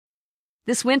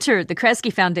This winter, the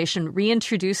Kresge Foundation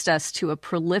reintroduced us to a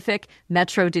prolific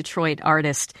Metro Detroit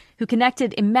artist who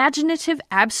connected imaginative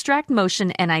abstract motion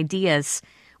and ideas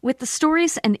with the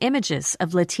stories and images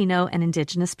of Latino and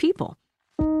Indigenous people.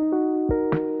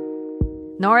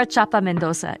 Nora Chapa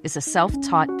Mendoza is a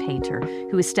self-taught painter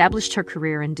who established her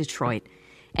career in Detroit,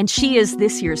 and she is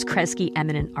this year's Kresge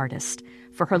Eminent Artist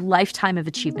for her lifetime of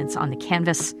achievements on the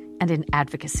canvas and in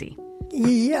advocacy.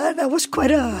 Yeah, that was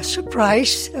quite a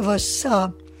surprise. It was,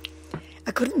 I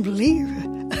couldn't believe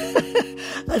it.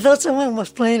 I thought someone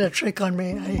was playing a trick on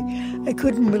me. I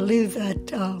couldn't believe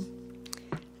that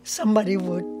somebody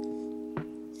would,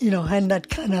 hand that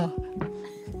kind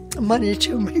of money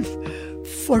to me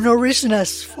for no reason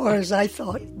as far as I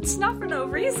thought. It's not for no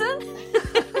reason.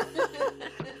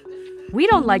 We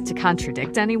don't like to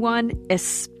contradict anyone,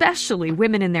 especially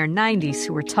women in their 90s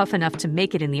who were tough enough to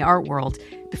make it in the art world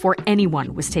before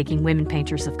anyone was taking women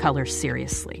painters of color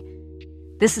seriously.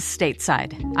 This is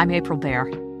Stateside. I'm April Baer.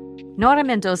 Nora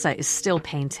Mendoza is still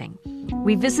painting.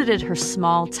 We visited her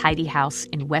small, tidy house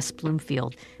in West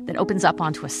Bloomfield that opens up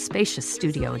onto a spacious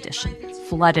studio addition,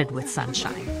 flooded with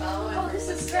sunshine. Oh, this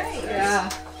is great. Yeah.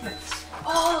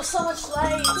 Oh, so much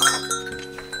light.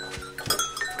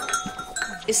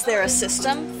 Is there a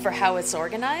system for how it's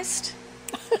organized?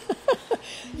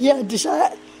 Yeah,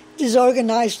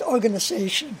 disorganized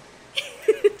organization.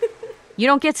 You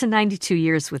don't get to 92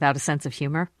 years without a sense of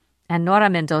humor. And Nora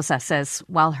Mendoza says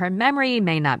while her memory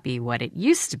may not be what it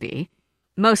used to be,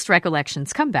 most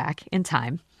recollections come back in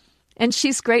time. And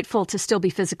she's grateful to still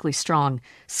be physically strong,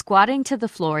 squatting to the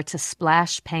floor to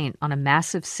splash paint on a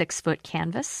massive 6-foot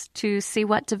canvas to see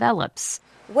what develops.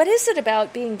 What is it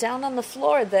about being down on the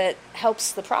floor that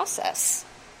helps the process?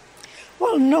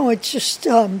 Well, no, it's just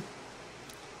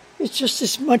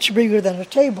it's much bigger than a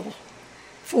table,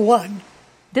 for one.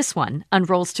 This one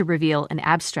unrolls to reveal an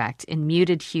abstract in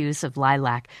muted hues of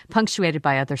lilac, punctuated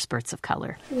by other spurts of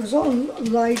color. It was all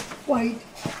light white,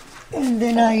 and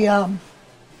then I don't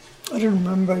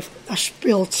remember if I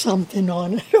spilled something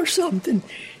on it or something,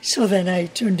 so then I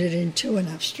turned it into an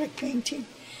abstract painting.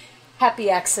 Happy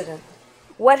accident.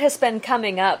 What has been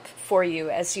coming up for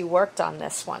you as you worked on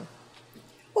this one?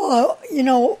 Well,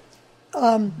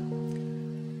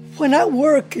 when I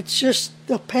work, it's just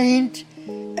the paint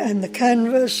and the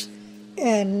canvas,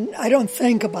 and I don't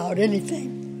think about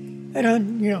anything. I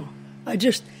don't,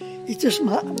 it's just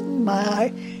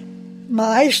my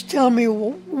eyes tell me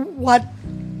what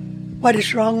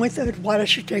is wrong with it, what I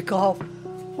should take off,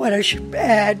 what I should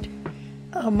add.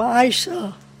 My eyes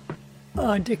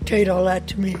dictate all that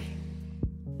to me.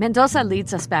 Mendoza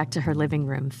leads us back to her living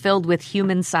room, filled with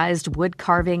human-sized wood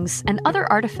carvings and other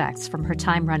artifacts from her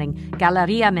time running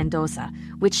Galeria Mendoza,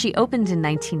 which she opened in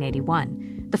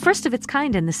 1981, the first of its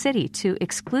kind in the city to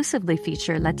exclusively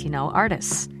feature Latino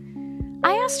artists.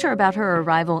 I asked her about her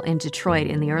arrival in Detroit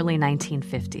in the early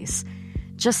 1950s.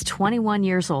 Just 21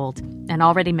 years old and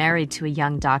already married to a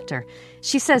young doctor,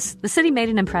 she says the city made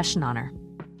an impression on her.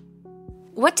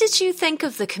 What did you think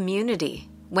of the community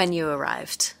when you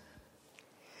arrived?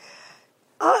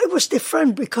 It was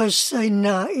different because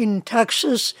in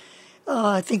Texas,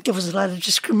 I think there was a lot of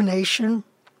discrimination,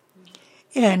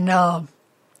 and not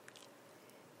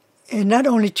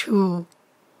only to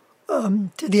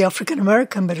the African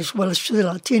American, but as well as to the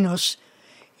Latinos,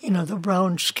 the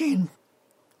brown skin.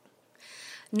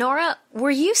 Nora, were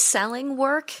you selling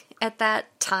work at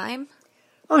that time?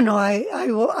 Oh no,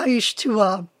 I used to.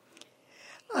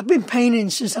 I've been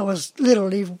painting since I was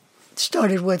little. Even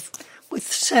started with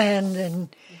sand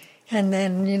and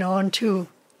then onto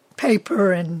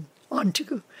paper and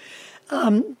onto.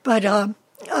 But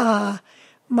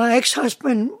my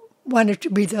ex-husband wanted to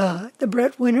be the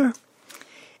breadwinner,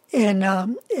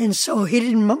 and so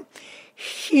he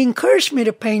encouraged me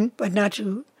to paint, but not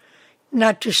to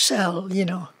sell,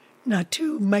 not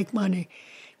to make money,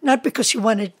 not because he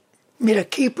wanted me to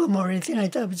keep them or anything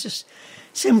like that. It was just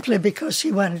simply because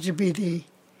he wanted to be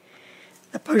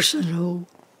the person who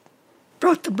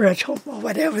brought the bread home, or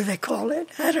whatever they call it.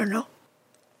 I don't know.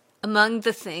 Among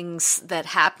the things that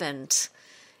happened,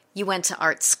 you went to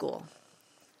art school.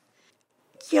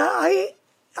 Yeah, I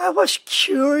was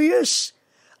curious.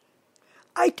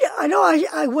 I know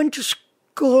I went to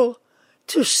school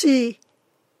to see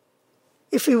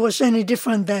if it was any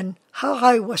different than how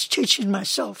I was teaching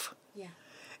myself. Yeah.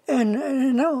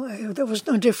 And no, there was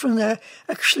no different there.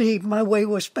 Actually, my way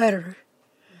was better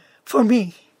for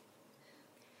me.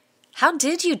 How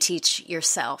did you teach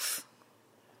yourself?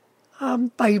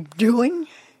 By doing.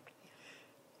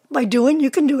 By doing,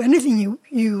 you can do anything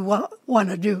you want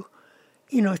to do.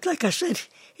 Like I said,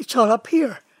 it's all up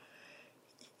here.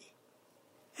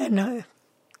 And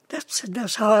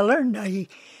that's how I learned.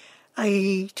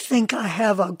 I think I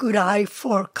have a good eye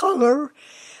for color.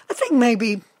 I think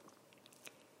maybe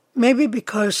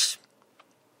because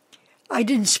I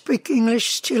didn't speak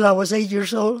English till I was 8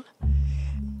 years old.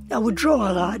 I would draw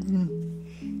a lot,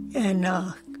 and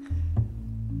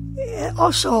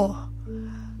also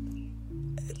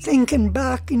thinking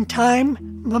back in time,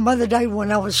 my mother died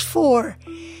when I was 4,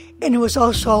 and it was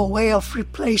also a way of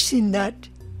replacing that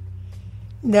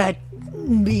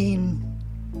being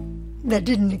that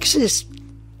didn't exist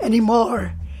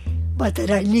anymore, but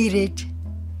that I needed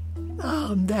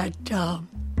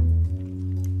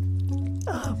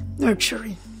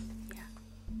nurturing. Yeah.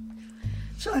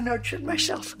 So I nurtured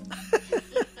myself.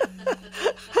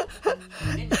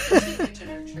 And you continue to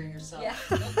nurture yourself. Yeah.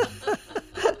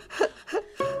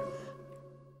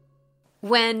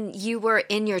 When you were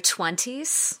in your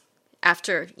 20s,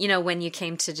 after, when you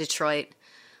came to Detroit,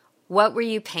 what were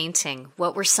you painting?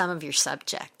 What were some of your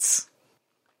subjects?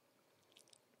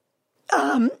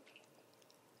 I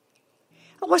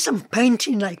wasn't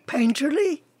painting like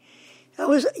painterly. I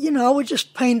would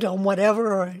just paint on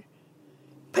whatever, or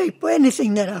paper,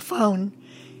 anything that I found.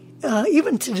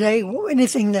 Even today,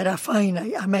 anything that I find,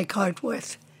 I make art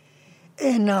with.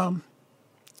 And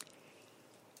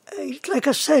like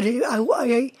I said, I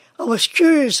was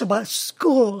curious about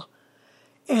school,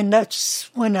 and that's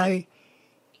when I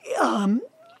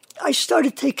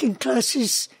started taking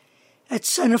classes at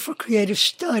Center for Creative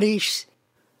Studies.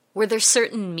 Were there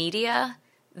certain media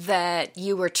that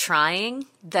you were trying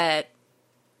that,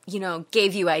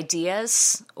 gave you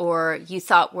ideas or you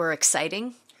thought were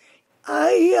exciting?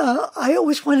 I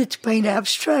always wanted to paint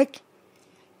abstract,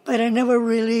 but I never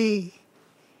really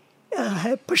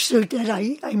had pursued that.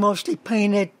 I mostly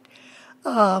painted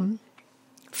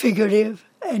figurative,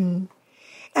 and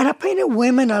I painted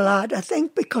women a lot. I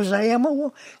think because I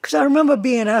remember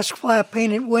being asked why I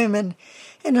painted women,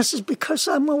 and this is because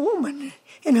I'm a woman,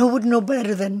 and who would know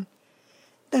better than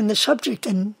the subject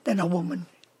than a woman.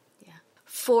 Yeah.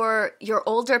 For your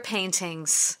older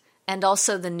paintings and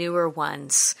also the newer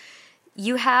ones,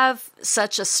 you have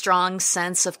such a strong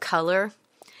sense of color,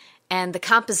 and the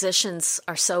compositions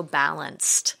are so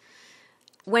balanced.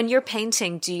 When you're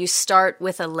painting, do you start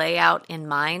with a layout in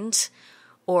mind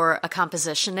or a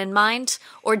composition in mind,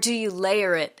 or do you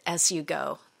layer it as you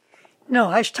go? No,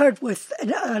 I start with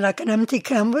like an empty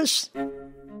canvas,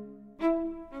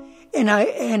 and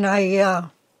I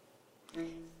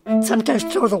sometimes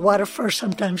throw the water first,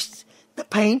 sometimes the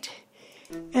paint,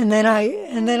 and then I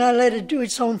let it do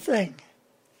its own thing,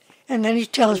 and then he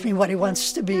tells me what he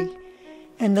wants to be,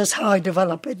 and that's how I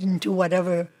develop it into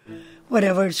whatever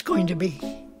it's going to be.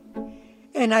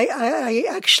 And I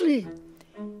actually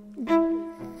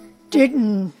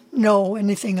didn't know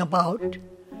anything about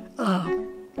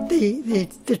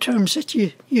the terms that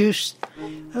you used,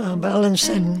 balance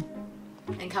and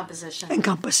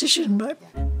composition, but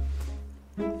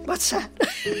what's that?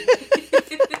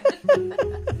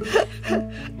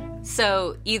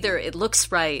 So either it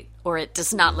looks right or it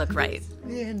does not look right.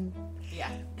 And, Yeah.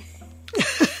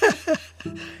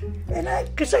 and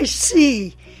because I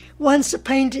see once the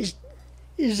paint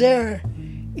is there,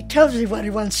 it tells me what it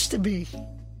wants to be.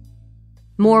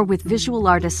 More with visual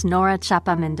artist Nora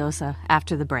Chapa Mendoza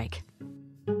after the break.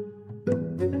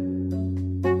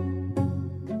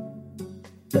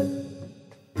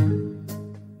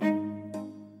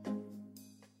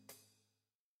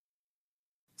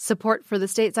 Support for the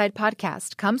Stateside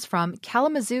podcast comes from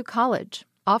Kalamazoo College,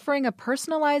 offering a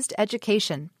personalized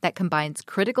education that combines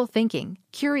critical thinking,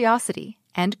 curiosity,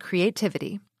 and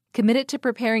creativity. Committed to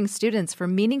preparing students for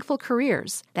meaningful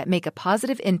careers that make a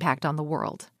positive impact on the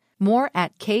world. More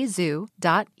at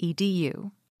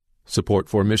kzoo.edu. Support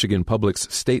for Michigan Public's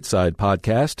Stateside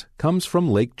podcast comes from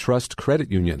Lake Trust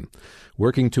Credit Union,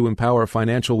 working to empower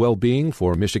financial well-being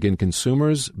for Michigan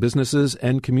consumers, businesses,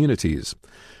 and communities.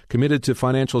 Committed to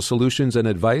financial solutions and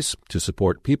advice to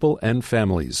support people and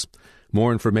families.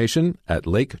 More information at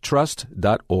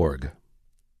laketrust.org.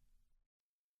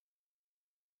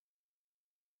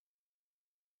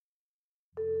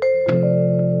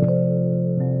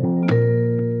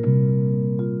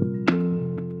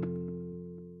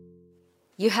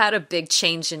 You had a big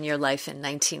change in your life in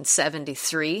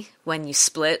 1973 when you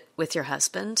split with your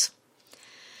husband.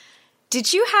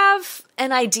 Did you have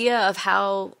an idea of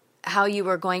how you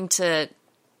were going to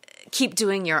keep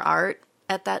doing your art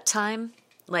at that time?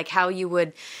 Like how you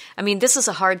would, this is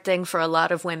a hard thing for a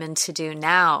lot of women to do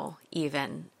now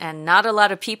even, and not a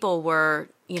lot of people were,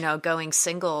 going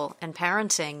single and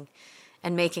parenting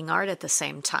and making art at the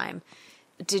same time.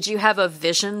 Did you have a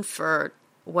vision for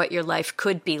what your life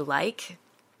could be like?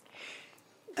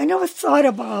 I never thought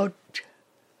about,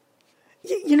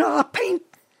 I paint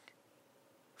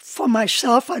for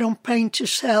myself. I don't paint to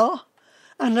sell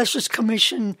unless it's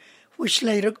commission, which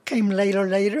came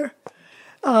later.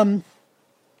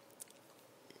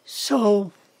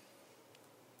 So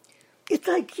it's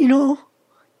like, you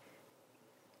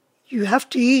have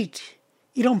to eat.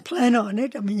 You don't plan on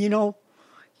it. I mean,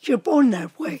 you're born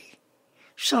that way.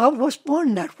 So I was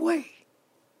born that way.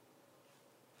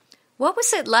 What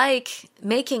was it like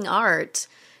making art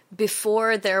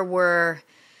before there were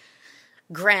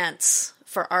grants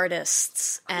for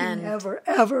artists? And I never,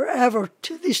 ever,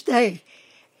 to this day,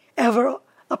 ever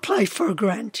applied for a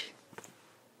grant.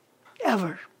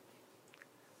 Ever.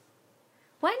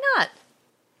 Why not?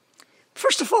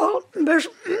 First of all,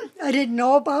 I didn't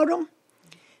know about them.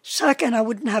 Second, I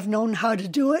wouldn't have known how to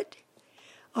do it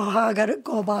or how I got to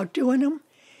go about doing them.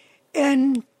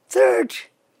 And third,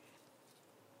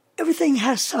 everything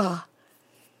has a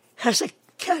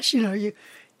cash. They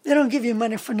don't give you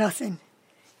money for nothing.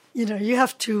 You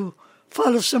have to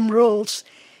follow some rules,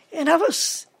 and I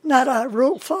was not a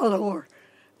rule follower,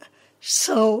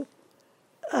 so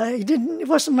it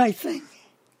wasn't my thing.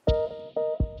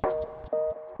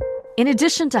 In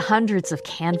addition to hundreds of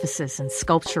canvases and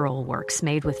sculptural works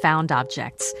made with found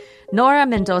objects, Nora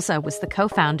Mendoza was the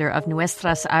co-founder of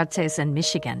Nuestras Artes in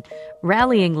Michigan,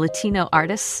 rallying Latino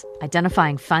artists,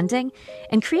 identifying funding,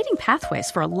 and creating pathways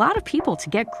for a lot of people to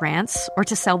get grants or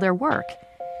to sell their work.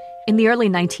 In the early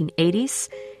 1980s,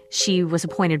 she was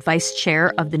appointed vice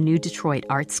chair of the New Detroit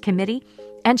Arts Committee,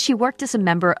 and she worked as a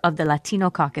member of the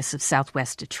Latino Caucus of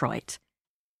Southwest Detroit.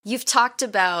 You've talked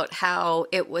about how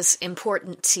it was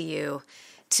important to you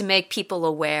to make people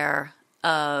aware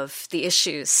of the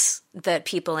issues that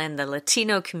people in the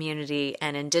Latino community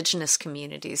and indigenous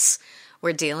communities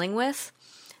were dealing with.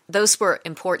 Those were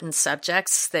important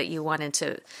subjects that you wanted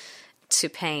to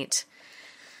paint.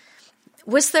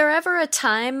 Was there ever a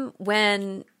time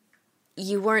when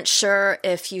you weren't sure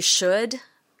if you should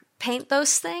paint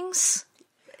those things?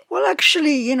 Well,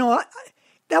 actually,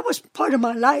 that was part of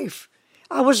my life.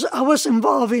 I was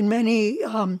involved in many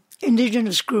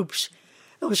indigenous groups.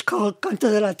 It was called Canto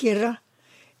de la Tierra,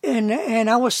 and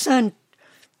I was sent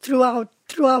throughout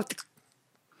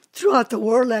the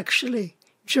world. Actually,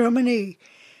 Germany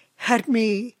had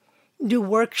me do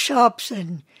workshops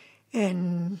and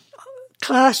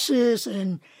classes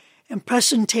and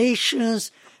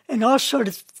presentations and all sort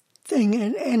of thing,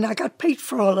 and I got paid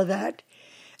for all of that.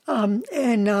 But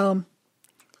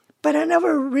I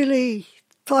never really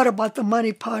thought about the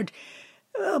money part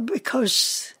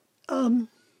because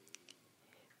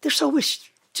there's always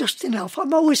just enough.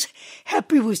 I'm always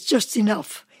happy with just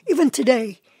enough. Even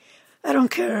today, I don't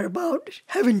care about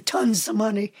having tons of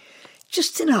money.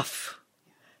 Just enough.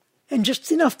 And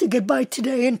just enough to get by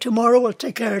today, and tomorrow will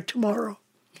take care of tomorrow.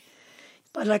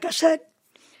 But like I said,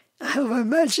 I have a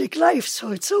magic life,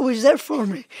 so it's always there for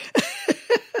me.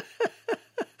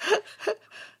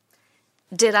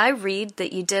 Did I read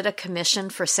that you did a commission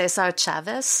for Cesar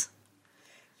Chavez?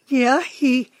 Yeah,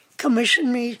 he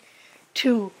commissioned me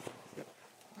to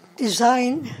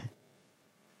design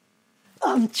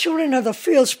Children of the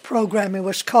Fields program, it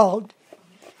was called,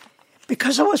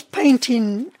 because I was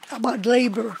painting about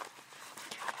labor,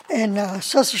 and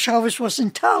Cesar Chavez was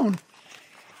in town,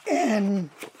 and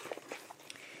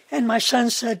my son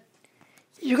said,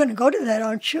 "You're going to go to that,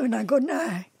 aren't you?" And I go,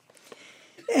 "Nah."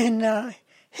 And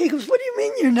he goes, "What do you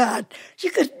mean you're not?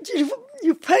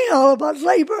 You paint all about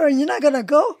labor and you're not going to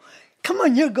go? Come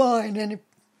on, you're going." And he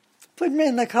put me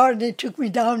in the car and he took me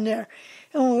down there.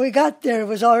 And when we got there, it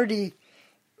was already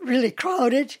really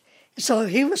crowded. So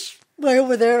he was way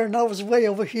over there and I was way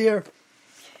over here.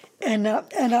 And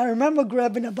I remember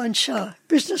grabbing a bunch of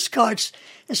business cards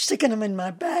and sticking them in my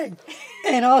bag,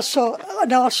 and also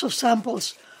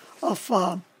samples of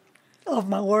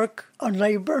my work on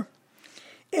labor.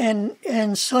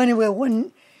 And so anyway,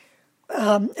 when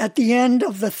at the end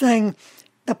of the thing,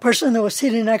 the person that was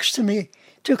sitting next to me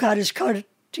took out his card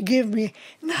to give me.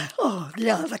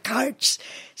 The cards.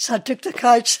 So I took the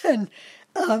cards and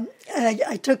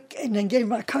I took and then gave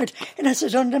my card, and I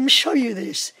said, "Oh, let me show you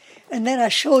this." And then I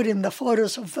showed him the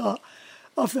photos of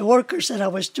the workers that I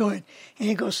was doing, and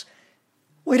he goes,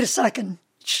 "Wait a second,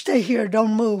 stay here,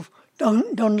 don't move,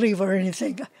 don't leave or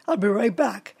anything. I'll be right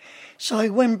back." So he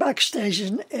went backstage,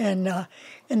 and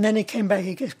then he came back.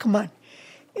 He goes, "Come on,"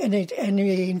 and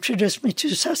he introduced me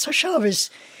to Cesar Chavez,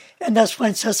 and that's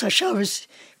when Cesar Chavez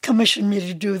commissioned me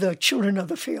to do the Children of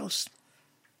the Fields.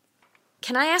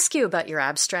 Can I ask you about your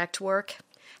abstract work?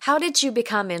 How did you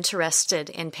become interested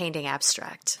in painting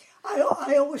abstract?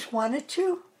 I always wanted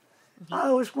to. I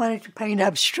always wanted to paint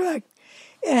abstract,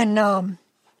 And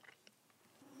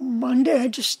one day I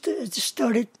just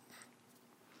started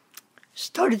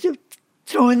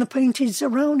throwing the paintings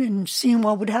around and seeing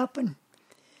what would happen.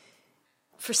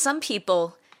 For some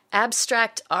people,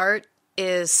 abstract art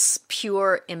is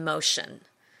pure emotion,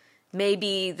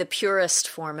 maybe the purest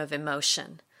form of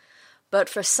emotion. But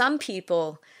for some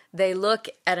people, they look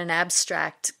at an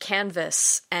abstract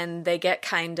canvas and they get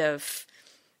kind of,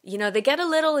 they get a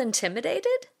little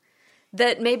intimidated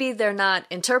that maybe they're not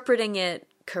interpreting it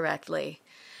correctly.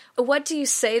 What do you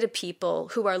say to people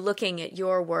who are looking at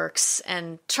your works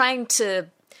and trying to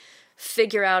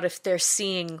figure out if they're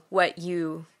seeing what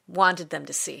you wanted them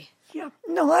to see? Yeah,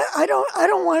 no, I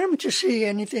don't want them to see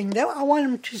anything. I want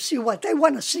them to see what they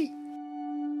want to see.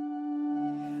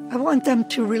 I want them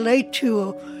to relate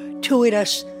to it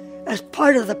as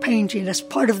part of the painting, as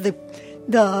part of the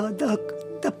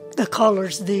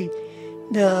colors, the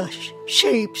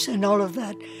shapes, and all of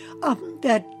that.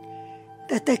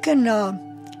 That they can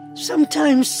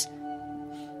sometimes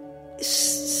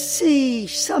see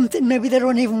something maybe they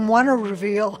don't even want to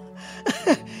reveal,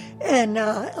 and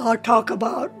or talk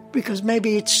about because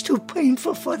maybe it's too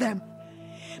painful for them.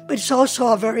 But it's also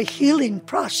a very healing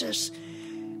process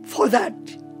for that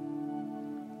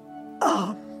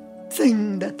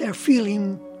thing that they're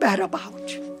feeling bad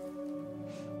about.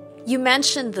 You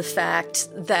mentioned the fact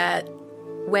that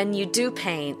when you do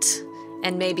paint,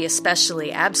 and maybe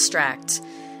especially abstract,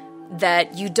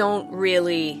 that you don't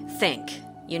really think,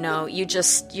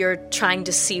 you're trying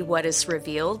to see what is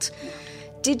revealed.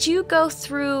 Did you go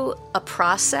through a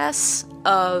process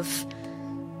of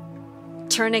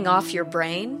turning off your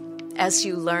brain as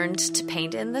you learned to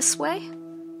paint in this way?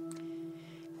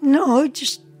 No, I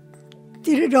just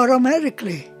did it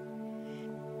automatically.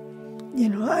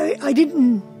 I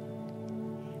didn't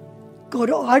go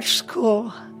to art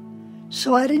school,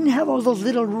 so I didn't have all those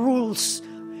little rules,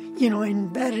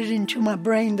 embedded into my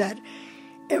brain that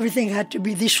everything had to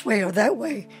be this way or that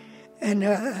way, and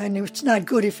it's not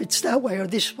good if it's that way or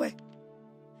this way.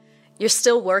 You're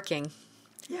still working.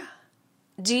 Yeah.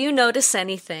 Do you notice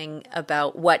anything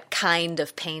about what kind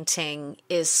of painting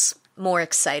is more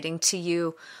exciting to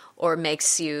you or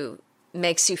makes you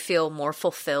feel more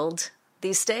fulfilled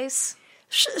these days?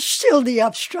 Still the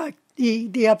abstract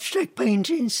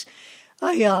paintings.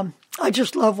 I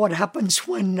just love what happens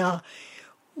when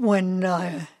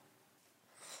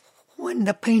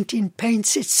the painting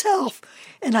paints itself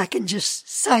and I can just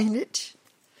sign it.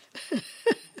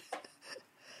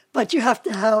 But you have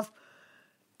to have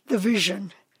the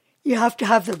vision. You have to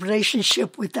have the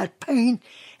relationship with that paint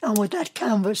and with that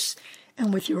canvas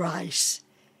and with your eyes.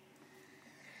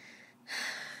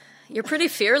 You're pretty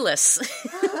fearless.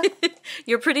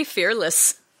 You're pretty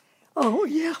fearless. Oh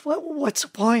yeah, what's the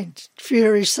point?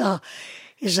 Fear is a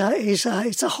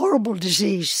horrible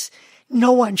disease.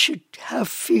 No one should have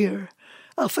fear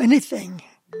of anything.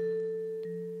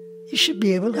 You should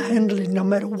be able to handle it no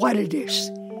matter what it is.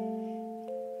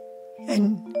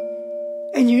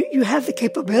 And you have the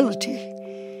capability.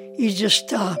 You just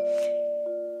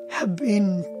have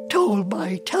been told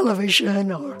by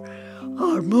television or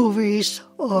movies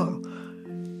or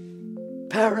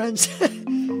parents,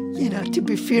 to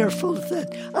be fearful of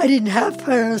that. I didn't have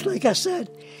parents, like I said,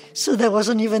 so there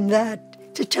wasn't even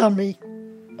that to tell me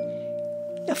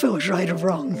if it was right or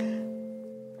wrong.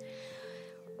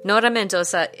 Nora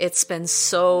Mendoza, it's been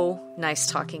so nice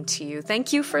talking to you.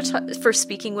 Thank you for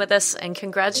speaking with us, and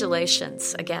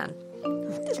congratulations again.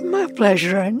 It's my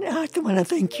pleasure, and I want to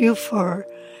thank you for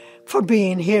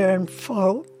being here and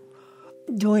for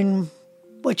doing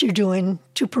what you're doing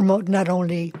to promote not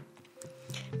only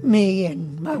me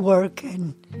and my work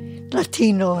and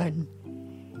Latino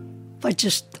but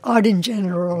just art in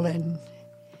general and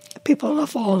people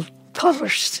of all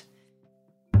colors.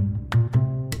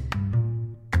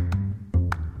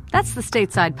 That's the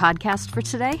Stateside Podcast for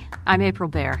today. I'm April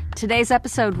Baer. Today's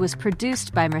episode was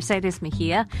produced by Mercedes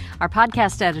Mejia. Our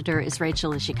podcast editor is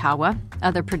Rachel Ishikawa.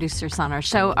 Other producers on our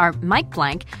show are Mike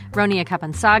Blank, Ronia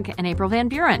Kapansag, and April Van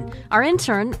Buren. Our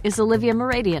intern is Olivia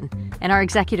Moradian, and our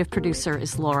executive producer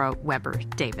is Laura Weber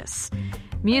Davis.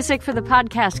 Music for the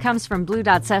podcast comes from Blue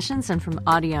Dot Sessions and from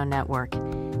Audio Network.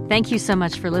 Thank you so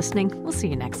much for listening. We'll see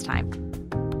you next time.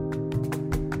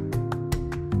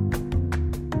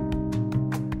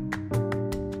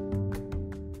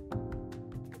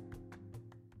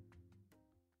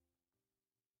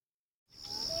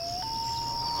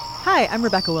 Hi, I'm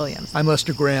Rebecca Williams. I'm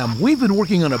Lester Graham. We've been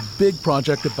working on a big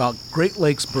project about Great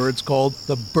Lakes birds called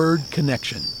the Bird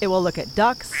Connection. It will look at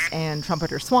ducks and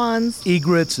trumpeter swans,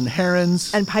 Egrets and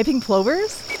herons. and piping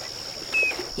plovers.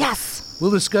 Yes! We'll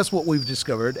discuss what we've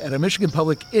discovered at a Michigan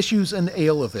Public Issues and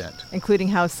Ale event. including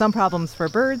how some problems for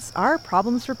birds are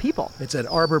problems for people. It's at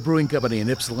Arbor Brewing Company in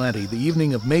Ypsilanti the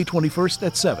evening of May 21st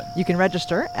at 7. You can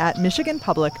register at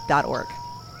michiganpublic.org.